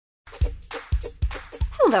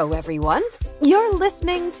Hello, everyone. You're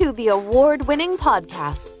listening to the award-winning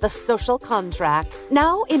podcast, The Social Contract,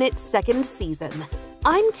 now in its second season.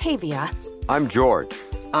 I'm Tavia. I'm George.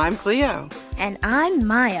 I'm Cleo. And I'm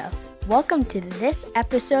Maya. Welcome to this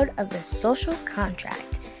episode of The Social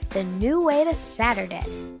Contract, the new way to Saturday.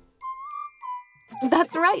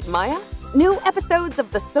 That's right, Maya. New episodes of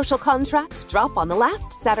The Social Contract drop on the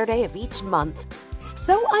last Saturday of each month.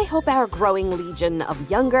 So I hope our growing legion of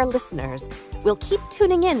younger listeners will keep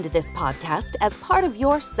tuning in to this podcast as part of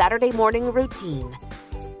your Saturday morning routine.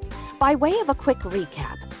 By way of a quick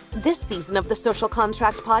recap, this season of the Social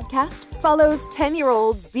Contract podcast follows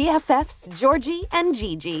 10-year-old BFFs Georgie and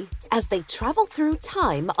GiGi as they travel through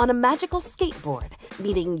time on a magical skateboard,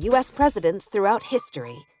 meeting U.S. presidents throughout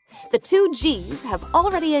history. The two G's have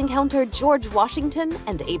already encountered George Washington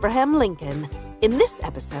and Abraham Lincoln. In this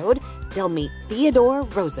episode, they'll meet Theodore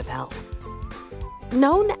Roosevelt.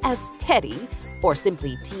 Known as Teddy, or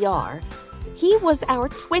simply TR, he was our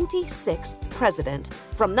 26th president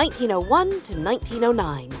from 1901 to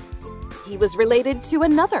 1909. He was related to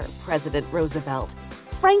another President Roosevelt,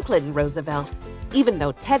 Franklin Roosevelt, even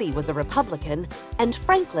though Teddy was a Republican and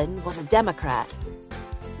Franklin was a Democrat.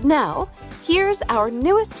 Now, here's our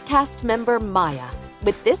newest cast member, Maya,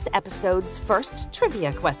 with this episode's first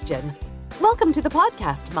trivia question. Welcome to the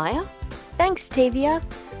podcast, Maya. Thanks, Tavia.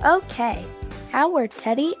 Okay, how were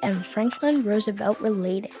Teddy and Franklin Roosevelt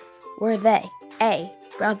related? Were they A,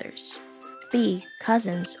 brothers, B,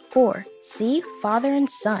 cousins, or C, father and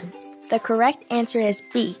son? The correct answer is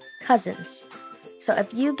B, cousins. So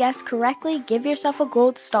if you guessed correctly, give yourself a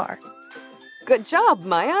gold star. Good job,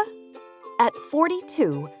 Maya. At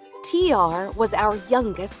 42, TR was our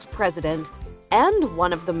youngest president and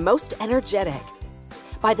one of the most energetic.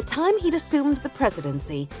 By the time he'd assumed the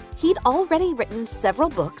presidency, he'd already written several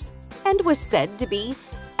books and was said to be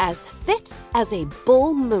as fit as a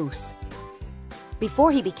bull moose.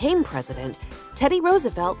 Before he became president, Teddy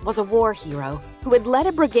Roosevelt was a war hero who had led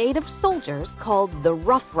a brigade of soldiers called the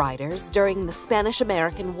Rough Riders during the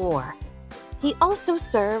Spanish-American War. He also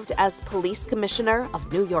served as police commissioner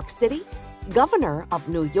of New York City, governor of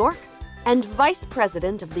New York, and vice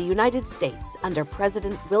president of the United States under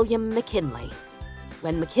President William McKinley.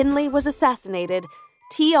 When McKinley was assassinated,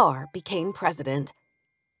 TR became president.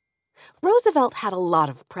 Roosevelt had a lot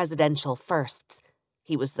of presidential firsts.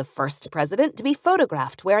 He was the first president to be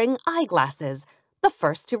photographed wearing eyeglasses, the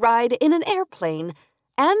first to ride in an airplane,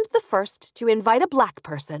 and the first to invite a black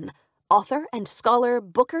person, author and scholar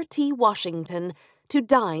Booker T. Washington, to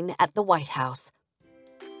dine at the White House.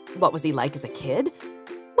 What was he like as a kid?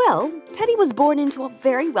 Well, Teddy was born into a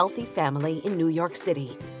very wealthy family in New York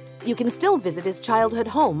City. You can still visit his childhood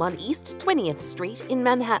home on East 20th Street in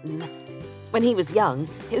Manhattan. When he was young,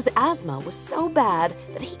 his asthma was so bad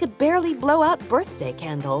that he could barely blow out birthday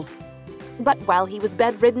candles. But while he was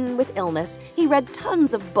bedridden with illness, he read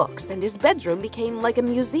tons of books and his bedroom became like a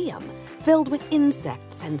museum, filled with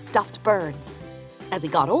insects and stuffed birds. As he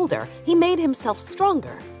got older, he made himself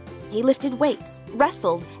stronger. He lifted weights,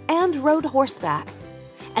 wrestled, and rode horseback.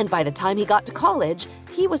 And by the time he got to college,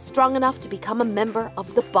 he was strong enough to become a member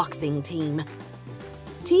of the boxing team.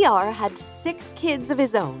 TR had 6 kids of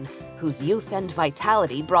his own, whose youth and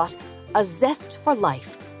vitality brought a zest for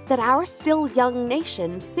life that our still young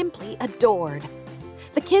nation simply adored.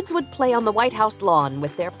 The kids would play on the White House lawn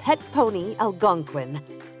with their pet pony, Algonquin.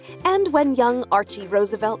 And when young Archie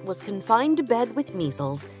Roosevelt was confined to bed with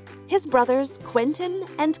measles, his brothers Quentin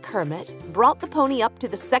and Kermit brought the pony up to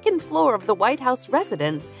the second floor of the White House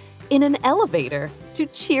residence in an elevator to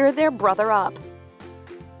cheer their brother up.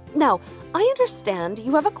 Now, I understand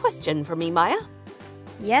you have a question for me, Maya.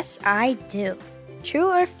 Yes, I do. True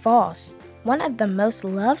or false? One of the most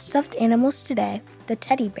loved stuffed animals today, the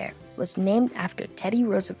teddy bear, was named after Teddy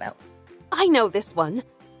Roosevelt. I know this one.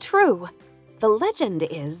 True. The legend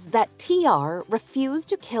is that TR refused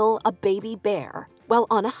to kill a baby bear while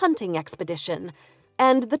on a hunting expedition,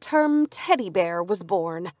 and the term teddy bear was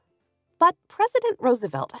born. But President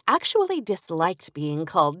Roosevelt actually disliked being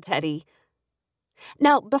called Teddy.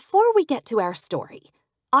 Now, before we get to our story,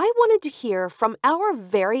 I wanted to hear from our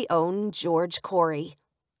very own George Corey.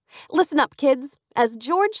 Listen up, kids, as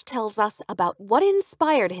George tells us about what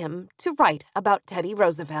inspired him to write about Teddy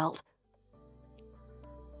Roosevelt.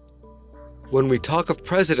 When we talk of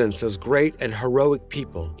presidents as great and heroic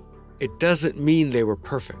people, it doesn't mean they were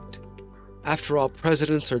perfect. After all,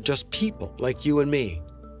 presidents are just people like you and me.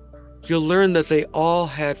 You'll learn that they all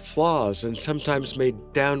had flaws and sometimes made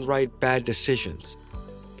downright bad decisions.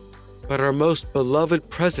 But our most beloved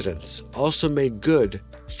presidents also made good,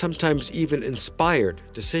 sometimes even inspired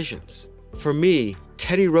decisions. For me,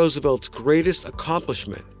 Teddy Roosevelt's greatest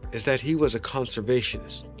accomplishment is that he was a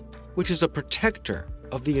conservationist, which is a protector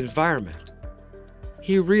of the environment.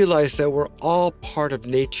 He realized that we're all part of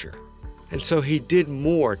nature, and so he did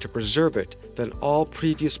more to preserve it than all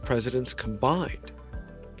previous presidents combined.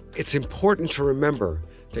 It's important to remember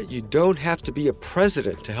that you don't have to be a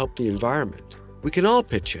president to help the environment. We can all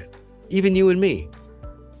pitch in, even you and me.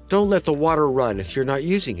 Don't let the water run if you're not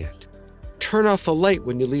using it. Turn off the light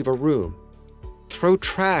when you leave a room. Throw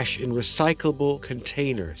trash in recyclable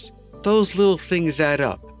containers. Those little things add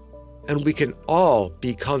up, and we can all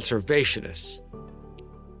be conservationists.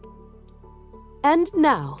 And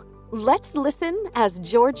now, let's listen as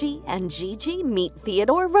Georgie and GiGi meet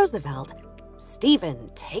Theodore Roosevelt. Stephen,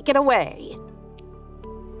 take it away.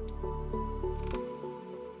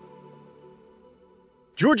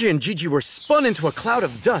 Georgie and GiGi were spun into a cloud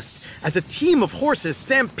of dust as a team of horses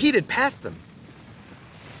stampeded past them.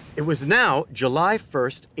 It was now July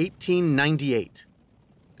 1st, 1898,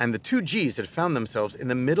 and the two G's had found themselves in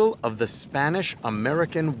the middle of the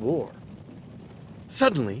Spanish-American War.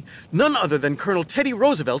 Suddenly, none other than Colonel Teddy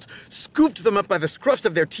Roosevelt scooped them up by the scruffs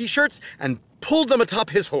of their T-shirts and pulled them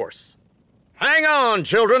atop his horse. "Hang on,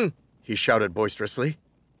 children!" he shouted boisterously.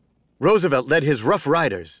 Roosevelt led his Rough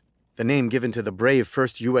Riders, the name given to the brave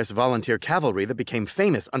 1st U.S. Volunteer Cavalry that became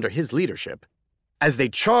famous under his leadership, as they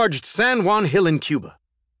charged San Juan Hill in Cuba.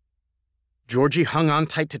 Georgie hung on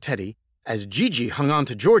tight to Teddy, as GiGi hung on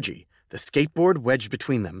to Georgie, the skateboard wedged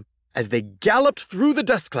between them, as they galloped through the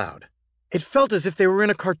dust cloud. It felt as if they were in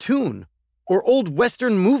a cartoon or old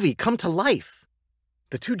Western movie come to life.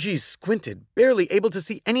 The two G's squinted, barely able to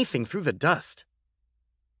see anything through the dust.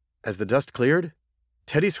 As the dust cleared,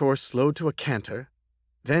 Teddy's horse slowed to a canter,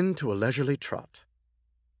 then to a leisurely trot.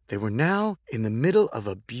 They were now in the middle of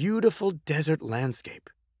a beautiful desert landscape.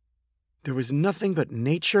 There was nothing but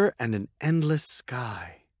nature and an endless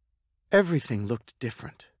sky. Everything looked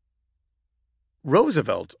different.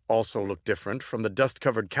 Roosevelt also looked different from the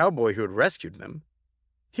dust-covered cowboy who had rescued them.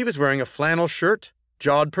 He was wearing a flannel shirt,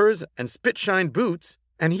 jodhpurs, and spit-shined boots,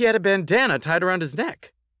 and he had a bandana tied around his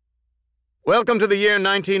neck. "Welcome to the year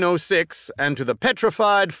 1906 and to the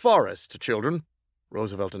Petrified Forest, children,"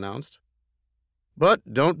 Roosevelt announced.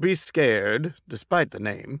 "But don't be scared, despite the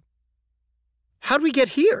name." "How'd we get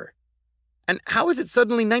here? And how is it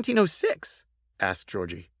suddenly 1906? Asked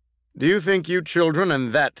Georgie. "Do you think you children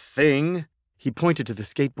and that thing," he pointed to the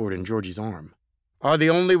skateboard in Georgie's arm, "are the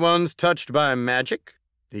only ones touched by magic?"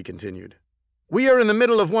 he continued. "We are in the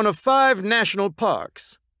middle of one of 5 national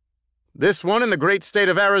parks. This one in the great state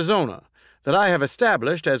of Arizona, that I have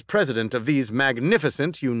established as president of these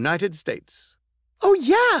magnificent United States." "Oh,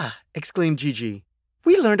 yeah!" exclaimed GiGi.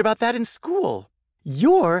 "We learned about that in school.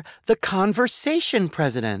 You're the conversation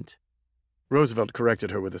president." Roosevelt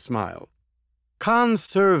corrected her with a smile.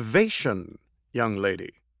 "Conservation, young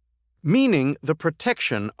lady, meaning the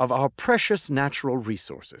protection of our precious natural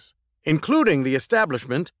resources, including the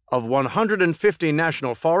establishment of 150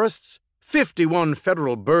 national forests, 51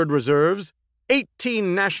 federal bird reserves,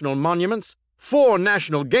 18 national monuments, 4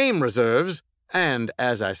 national game reserves, and,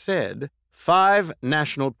 as I said, 5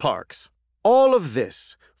 national parks. All of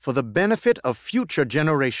this for the benefit of future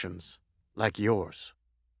generations, like yours.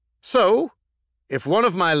 So, if one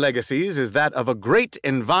of my legacies is that of a great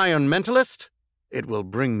environmentalist, it will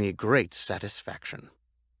bring me great satisfaction."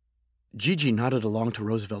 GiGi nodded along to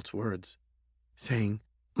Roosevelt's words, saying,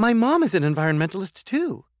 "My mom is an environmentalist,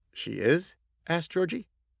 too." "She is?" asked Georgie.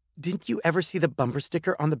 "Didn't you ever see the bumper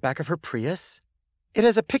sticker on the back of her Prius? It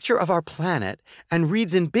has a picture of our planet and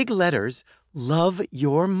reads in big letters, 'Love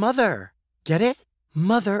your mother.' Get it?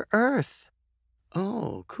 Mother Earth."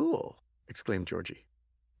 "Oh, cool," exclaimed Georgie.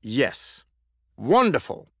 "Yes.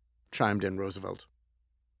 Wonderful," chimed in Roosevelt.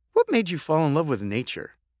 "What made you fall in love with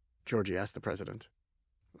nature?" Georgie asked the president.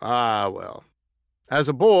 "Ah, well. As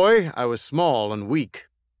a boy, I was small and weak,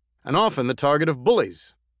 and often the target of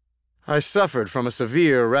bullies. I suffered from a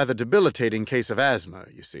severe, rather debilitating case of asthma,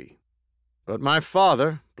 you see. But my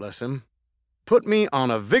father, bless him, put me on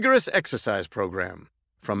a vigorous exercise program,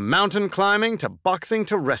 from mountain climbing to boxing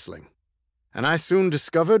to wrestling. And I soon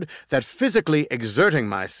discovered that physically exerting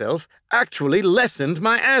myself actually lessened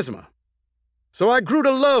my asthma. So I grew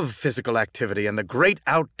to love physical activity and the great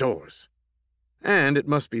outdoors. And it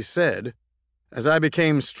must be said, as I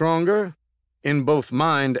became stronger, in both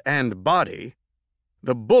mind and body,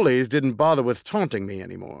 the bullies didn't bother with taunting me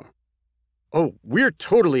anymore." "Oh, we're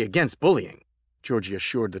totally against bullying," Georgie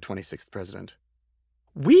assured the 26th president.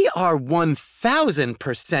 "We are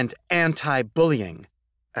 1,000% anti-bullying,"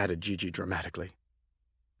 added GiGi dramatically.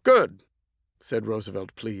 "Good," said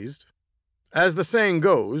Roosevelt, pleased. "As the saying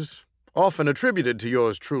goes, often attributed to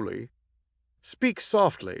yours truly. Speak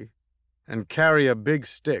softly and carry a big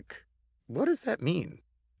stick. What does that mean?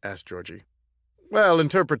 Asked Georgie. Well,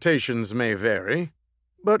 interpretations may vary,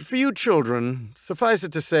 but for you children, suffice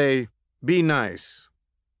it to say, be nice.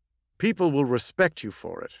 People will respect you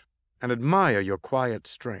for it and admire your quiet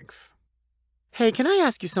strength. Hey, can I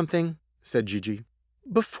ask you something? Said Gigi.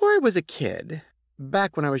 Before I was a kid,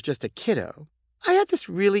 back when I was just a kiddo, I had this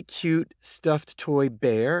really cute stuffed toy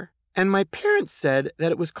bear, and my parents said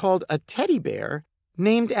that it was called a teddy bear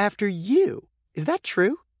named after you. Is that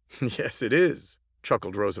true? Yes, it is,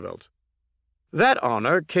 chuckled Roosevelt. That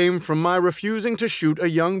honor came from my refusing to shoot a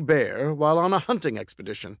young bear while on a hunting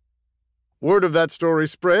expedition. Word of that story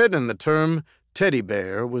spread, and the term teddy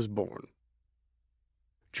bear was born.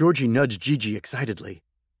 Georgie nudged Gigi excitedly.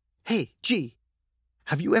 Hey, G,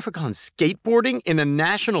 have you ever gone skateboarding in a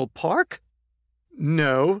national park?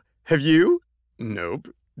 No. Have you?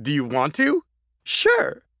 Nope. Do you want to?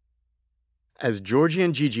 Sure. As Georgie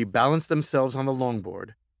and Gigi balanced themselves on the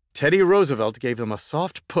longboard, Teddy Roosevelt gave them a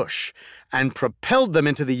soft push and propelled them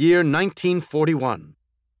into the year 1941,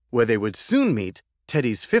 where they would soon meet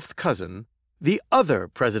Teddy's fifth cousin, the other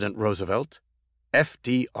President Roosevelt,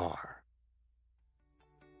 FDR.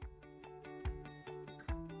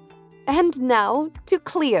 And now to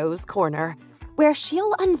Cleo's Corner, where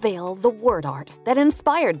she'll unveil the word art that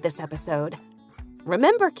inspired this episode.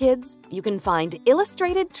 Remember, kids, you can find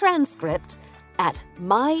illustrated transcripts at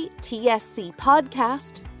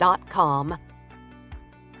mytscpodcast.com.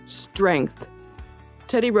 Strength.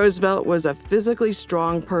 Teddy Roosevelt was a physically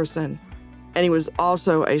strong person, and he was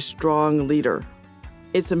also a strong leader.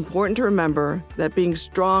 It's important to remember that being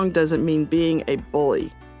strong doesn't mean being a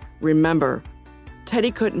bully. Remember,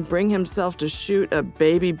 Teddy couldn't bring himself to shoot a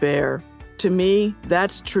baby bear. To me,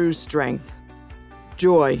 that's true strength.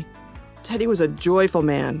 Joy. Teddy was a joyful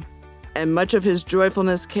man, and much of his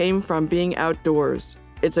joyfulness came from being outdoors.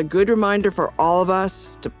 It's a good reminder for all of us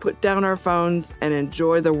to put down our phones and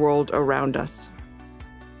enjoy the world around us.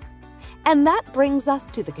 And that brings us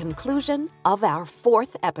to the conclusion of our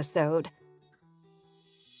 4th episode.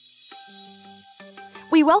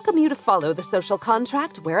 We welcome you to follow The Social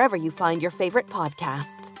Contract wherever you find your favorite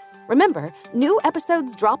podcasts. Remember, new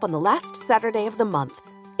episodes drop on the last Saturday of the month.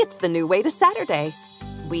 It's the new way to Saturday.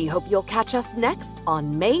 We hope you'll catch us next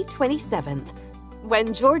on May 27th,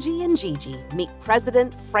 when Georgie and Gigi meet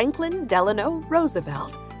President Franklin Delano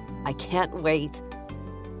Roosevelt. I can't wait.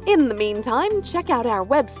 In the meantime, check out our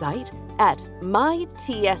website at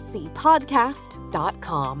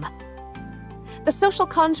mytscpodcast.com. The Social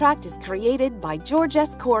Contract is created by George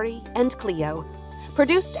S. Corey and Cleo.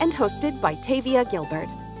 Produced and hosted by Tavia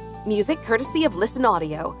Gilbert. Music courtesy of Listen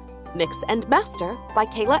Audio. Mix and master by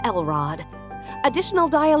Kayla Elrod. Additional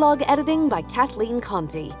dialogue editing by Kathleen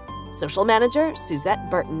Conti. Social manager Suzette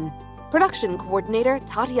Burton. Production coordinator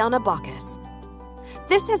Tatiana Bacchus.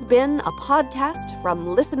 This has been a podcast from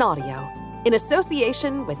Listen Audio in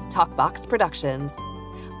association with Talkbox Productions.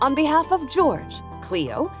 On behalf of George,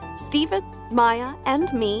 Cleo, Stephen, Maya,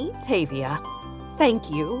 and me, Tavia,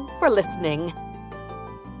 thank you for listening.